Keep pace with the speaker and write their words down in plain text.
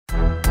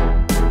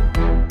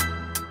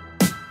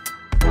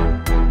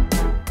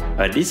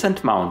A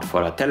decent mount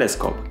for a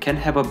telescope can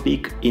have a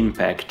big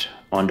impact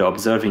on the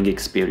observing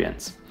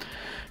experience.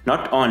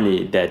 Not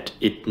only that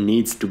it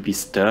needs to be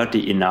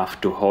sturdy enough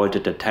to hold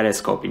the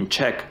telescope in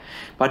check,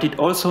 but it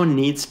also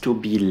needs to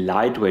be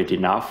lightweight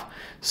enough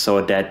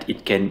so that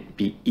it can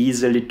be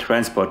easily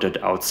transported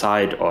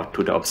outside or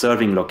to the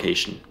observing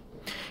location.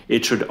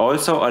 It should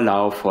also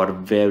allow for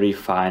very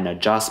fine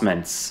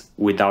adjustments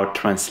without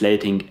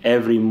translating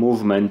every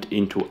movement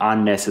into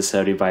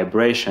unnecessary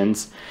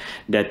vibrations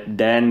that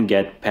then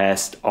get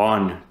passed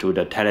on to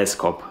the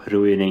telescope,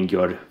 ruining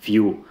your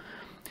view.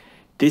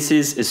 This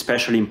is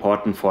especially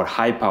important for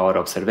high-power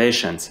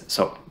observations,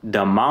 so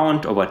the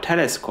mount of a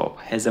telescope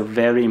has a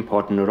very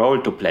important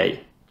role to play.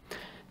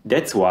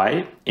 That's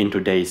why, in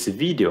today's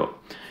video,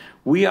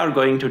 we are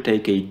going to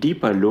take a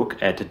deeper look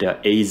at the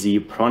AZ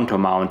Pronto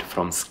Mount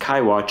from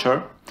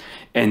Skywatcher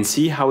and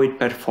see how it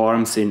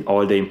performs in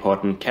all the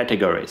important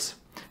categories.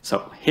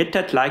 So hit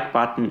that like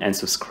button and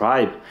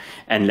subscribe,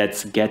 and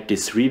let's get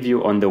this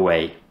review on the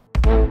way.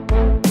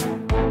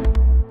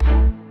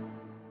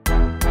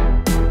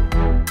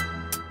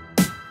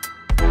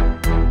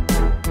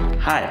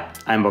 Hi,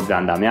 I'm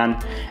Bogdan Damian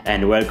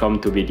and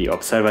welcome to the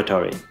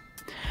Observatory.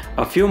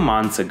 A few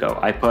months ago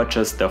I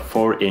purchased the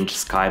 4-inch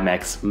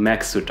SkyMax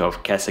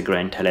Max-Sutov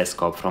Cassegrain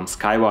telescope from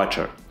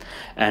Skywatcher,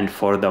 and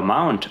for the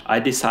mount I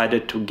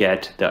decided to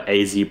get the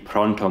AZ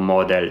Pronto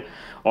model,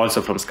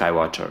 also from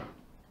Skywatcher.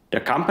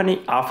 The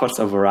company offers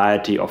a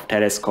variety of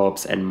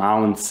telescopes and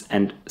mounts,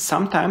 and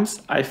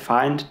sometimes I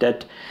find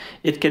that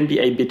it can be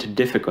a bit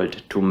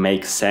difficult to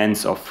make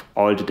sense of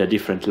all the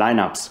different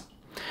lineups.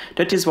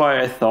 That is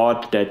why I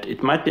thought that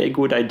it might be a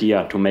good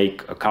idea to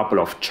make a couple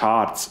of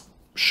charts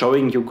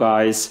showing you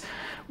guys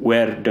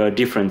where the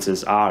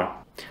differences are.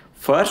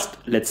 First,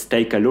 let's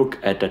take a look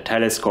at the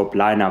telescope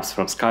lineups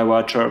from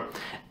Skywatcher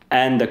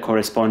and the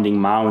corresponding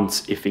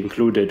mounts if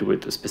included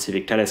with a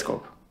specific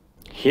telescope.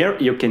 Here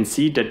you can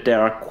see that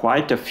there are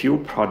quite a few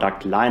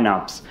product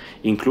lineups,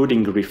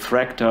 including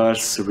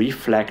refractors,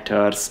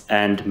 reflectors,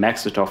 and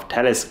Max-Sutov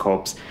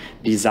telescopes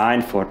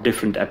designed for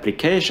different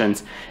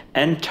applications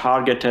and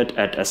targeted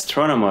at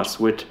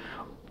astronomers with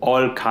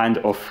all kinds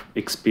of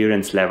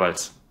experience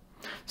levels.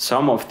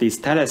 Some of these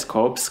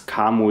telescopes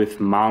come with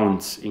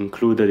mounts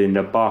included in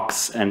the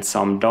box and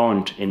some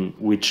don't, in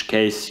which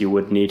case you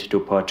would need to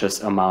purchase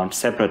a mount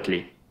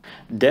separately.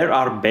 There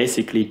are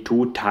basically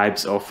two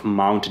types of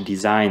mount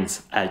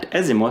designs,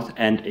 alt-azimuth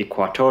and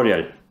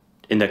equatorial.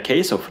 In the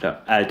case of the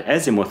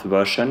alt-azimuth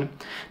version,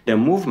 the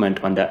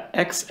movement on the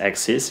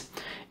x-axis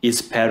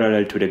is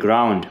parallel to the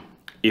ground.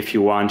 If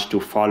you want to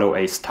follow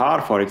a star,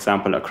 for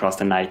example, across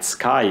the night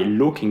sky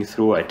looking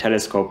through a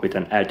telescope with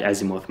an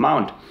alt-azimuth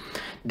mount,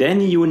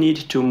 then you need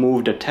to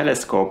move the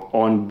telescope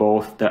on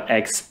both the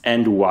x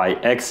and y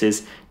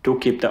axis to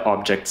keep the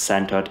object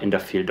centered in the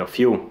field of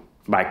view.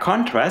 By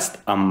contrast,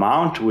 a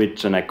mount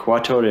with an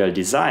equatorial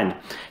design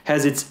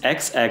has its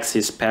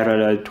x-axis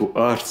parallel to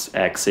Earth's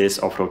axis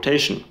of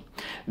rotation.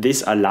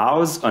 This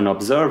allows an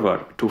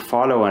observer to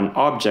follow an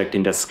object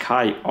in the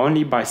sky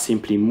only by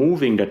simply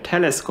moving the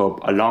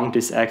telescope along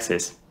this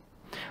axis.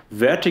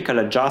 Vertical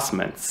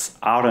adjustments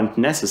aren't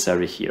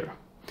necessary here.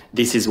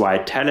 This is why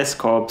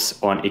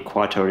telescopes on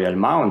equatorial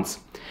mounts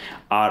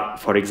are,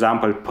 for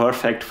example,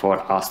 perfect for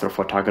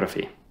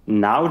astrophotography.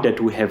 Now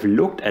that we have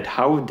looked at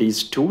how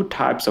these two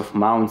types of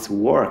mounts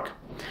work,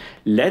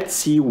 let's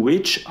see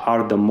which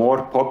are the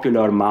more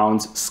popular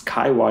mounts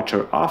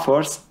Skywatcher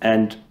offers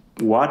and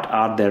what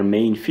are their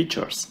main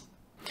features.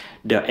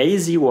 The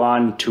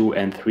AZ1, 2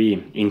 and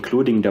 3,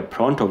 including the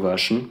Pronto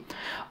version,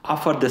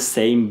 offer the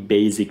same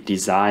basic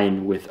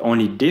design with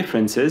only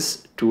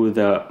differences to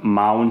the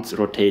mount's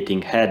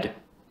rotating head.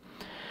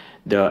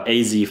 The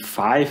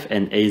AZ5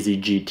 and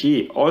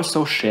AZ-GT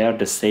also share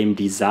the same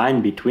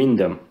design between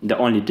them. The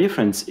only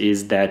difference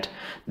is that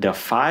the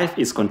 5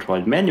 is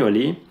controlled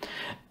manually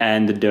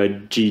and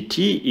the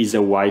GT is a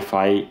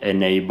Wi-Fi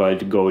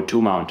enabled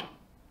go-to mount.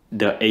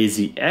 The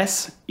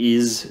AZ-S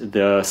is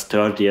the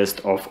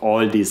sturdiest of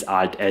all these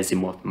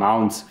alt-azimuth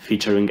mounts,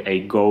 featuring a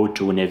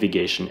go-to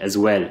navigation as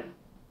well.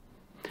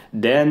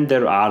 Then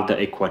there are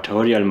the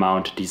equatorial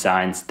mount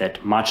designs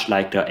that, much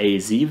like the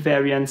AZ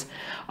variants,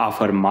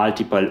 offer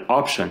multiple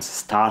options,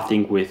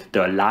 starting with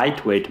the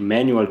lightweight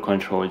manual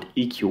controlled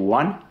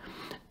EQ1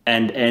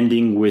 and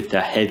ending with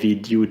the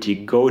heavy-duty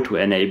go-to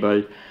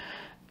enabled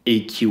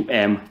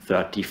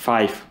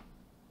EQM35.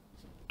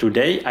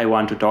 Today I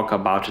want to talk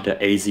about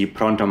the AZ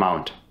Pronto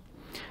Mount.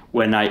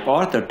 When I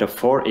ordered the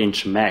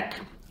 4-inch Mac,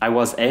 I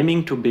was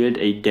aiming to build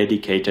a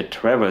dedicated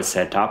travel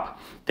setup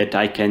that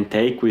I can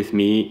take with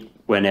me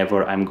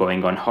whenever I'm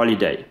going on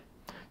holiday.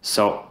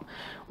 So,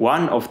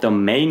 one of the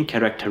main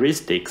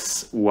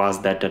characteristics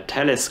was that the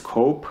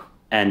telescope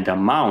and the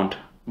mount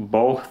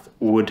both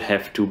would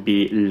have to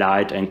be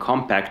light and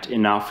compact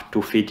enough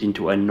to fit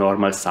into a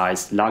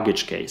normal-sized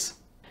luggage case.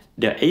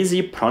 The AZ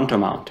Pronto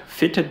Mount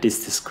fitted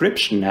this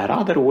description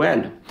rather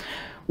well,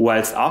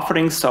 whilst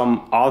offering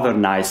some other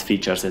nice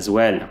features as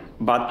well,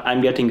 but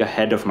I'm getting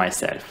ahead of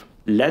myself.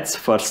 Let's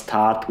first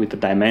start with the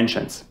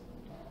dimensions.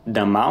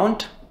 The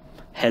mount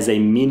has a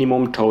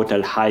minimum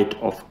total height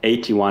of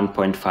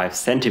 81.5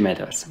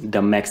 centimeters,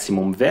 the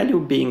maximum value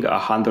being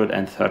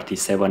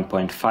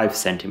 137.5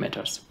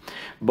 centimeters.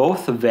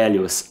 Both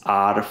values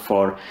are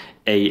for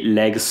a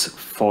legs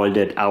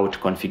folded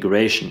out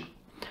configuration.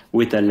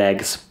 With the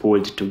legs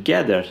pulled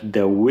together,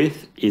 the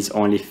width is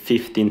only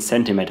 15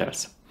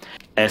 centimeters.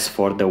 As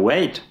for the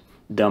weight,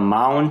 the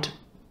mount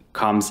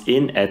comes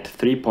in at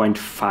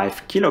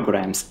 3.5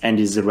 kilograms and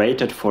is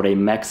rated for a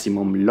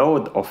maximum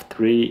load of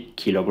 3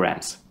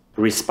 kilograms.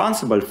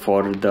 Responsible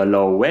for the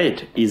low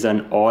weight is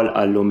an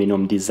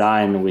all-aluminum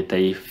design with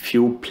a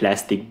few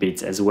plastic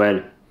bits as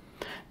well.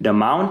 The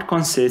mount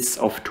consists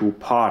of two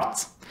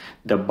parts.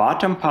 The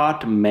bottom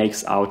part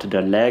makes out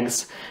the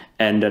legs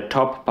and the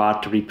top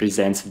part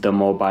represents the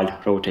mobile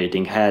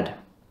rotating head.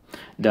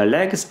 The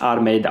legs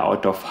are made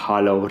out of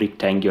hollow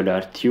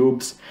rectangular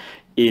tubes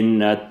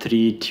in a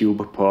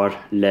 3-tube per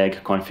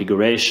leg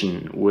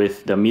configuration,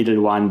 with the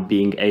middle one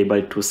being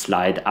able to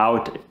slide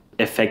out,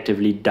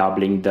 effectively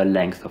doubling the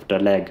length of the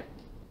leg.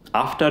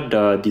 After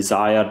the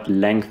desired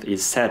length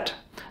is set,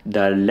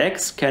 the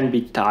legs can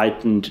be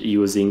tightened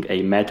using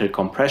a metal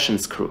compression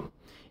screw.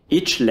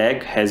 Each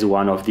leg has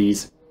one of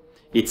these.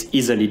 It's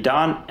easily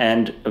done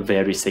and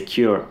very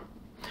secure.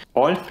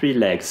 All 3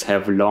 legs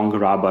have long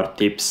rubber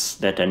tips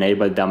that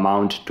enable the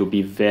mount to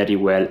be very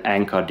well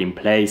anchored in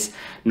place,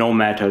 no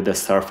matter the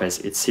surface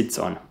it sits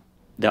on.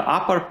 The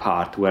upper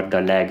part, where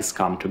the legs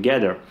come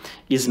together,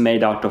 is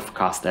made out of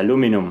cast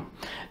aluminum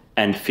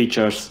and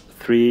features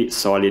 3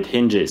 solid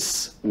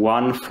hinges,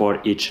 one for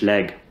each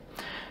leg.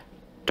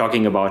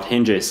 Talking about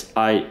hinges,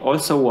 I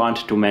also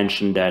want to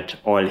mention that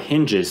all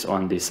hinges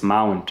on this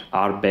mount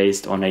are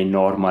based on a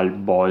normal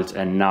bolts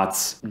and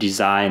nuts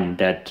design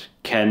that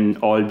can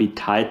all be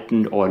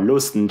tightened or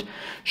loosened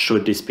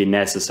should this be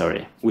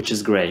necessary, which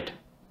is great.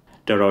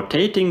 The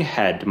rotating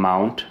head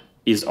mount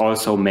is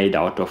also made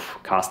out of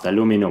cast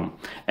aluminum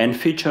and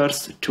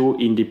features 2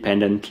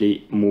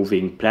 independently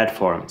moving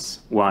platforms,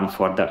 one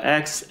for the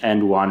X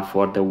and one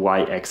for the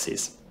Y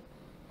axis.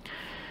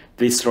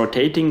 This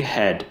rotating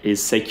head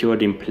is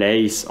secured in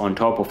place on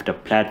top of the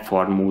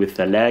platform with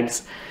the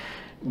legs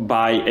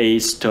by a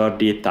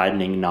sturdy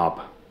tightening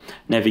knob.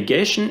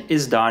 Navigation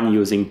is done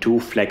using 2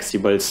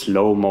 flexible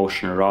slow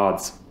motion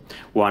rods,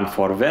 one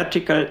for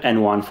vertical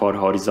and one for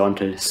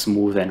horizontal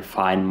smooth and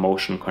fine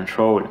motion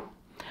control.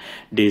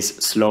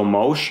 These slow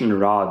motion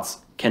rods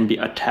can be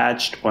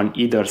attached on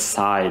either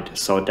side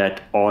so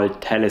that all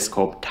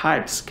telescope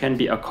types can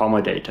be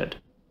accommodated.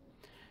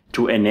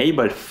 To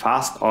enable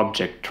fast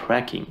object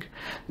tracking,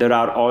 there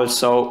are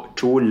also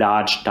 2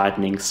 large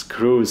tightening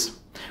screws,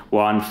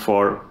 one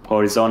for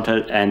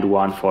horizontal and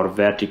one for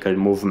vertical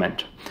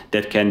movement,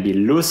 that can be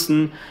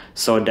loosened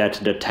so that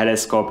the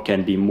telescope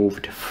can be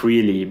moved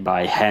freely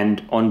by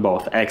hand on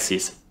both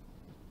axes.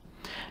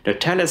 The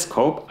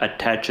telescope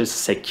attaches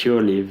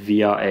securely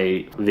via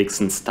a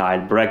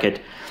Vixen-style bracket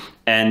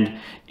and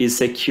is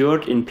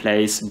secured in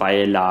place by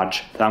a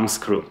large thumb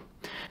screw.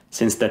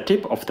 Since the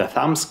tip of the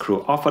thumb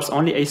screw offers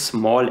only a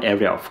small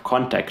area of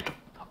contact,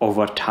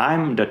 over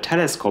time the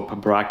telescope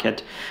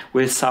bracket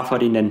will suffer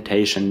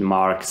indentation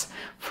marks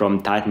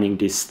from tightening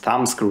this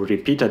thumb screw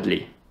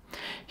repeatedly.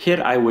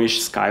 Here I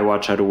wish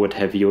Skywatcher would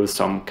have used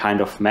some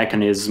kind of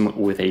mechanism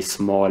with a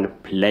small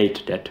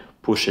plate that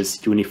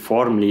pushes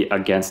uniformly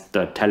against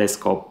the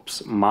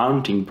telescope's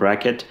mounting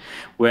bracket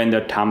when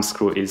the thumb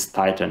screw is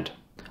tightened.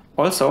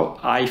 Also,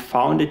 I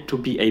found it to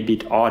be a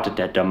bit odd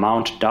that the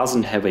mount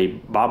doesn't have a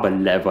bubble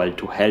level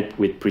to help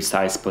with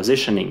precise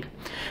positioning,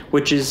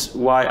 which is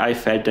why I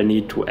felt the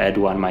need to add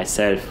one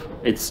myself.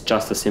 It's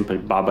just a simple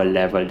bubble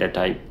level that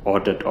I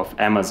ordered off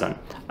Amazon.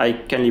 I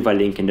can leave a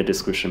link in the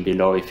description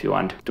below if you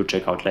want to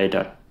check out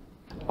later.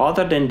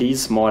 Other than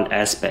these small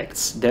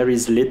aspects, there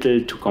is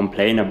little to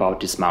complain about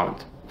this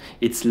mount.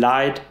 It's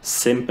light,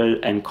 simple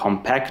and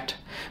compact,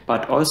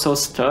 but also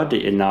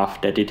sturdy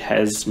enough that it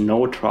has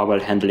no trouble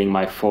handling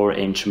my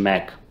 4-inch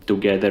Mac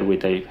together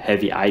with a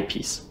heavy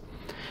eyepiece.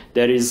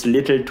 There is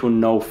little to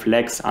no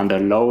flex under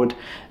load,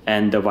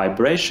 and the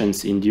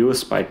vibrations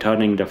induced by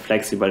turning the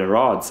flexible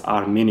rods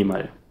are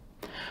minimal.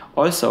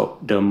 Also,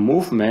 the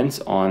movements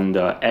on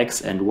the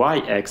X and Y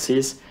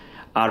axis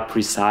are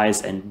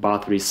precise and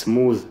buttery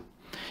smooth.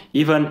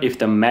 Even if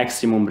the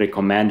maximum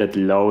recommended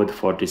load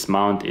for this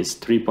mount is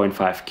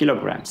 3.5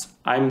 kilograms,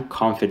 I'm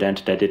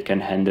confident that it can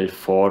handle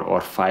 4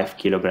 or 5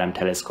 kilogram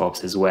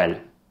telescopes as well.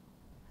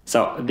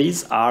 So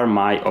these are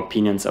my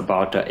opinions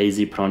about the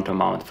AZ Pronto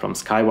Mount from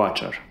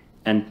Skywatcher.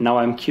 And now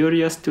I'm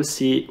curious to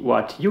see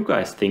what you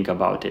guys think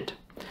about it.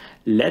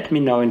 Let me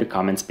know in the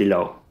comments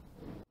below.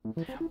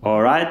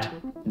 Alright,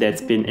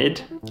 that's been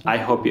it. I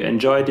hope you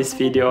enjoyed this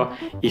video.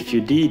 If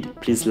you did,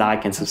 please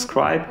like and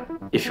subscribe.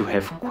 If you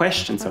have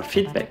questions or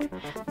feedback,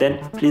 then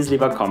please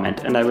leave a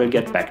comment and I will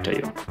get back to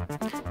you.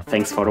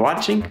 Thanks for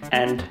watching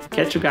and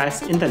catch you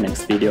guys in the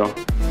next video.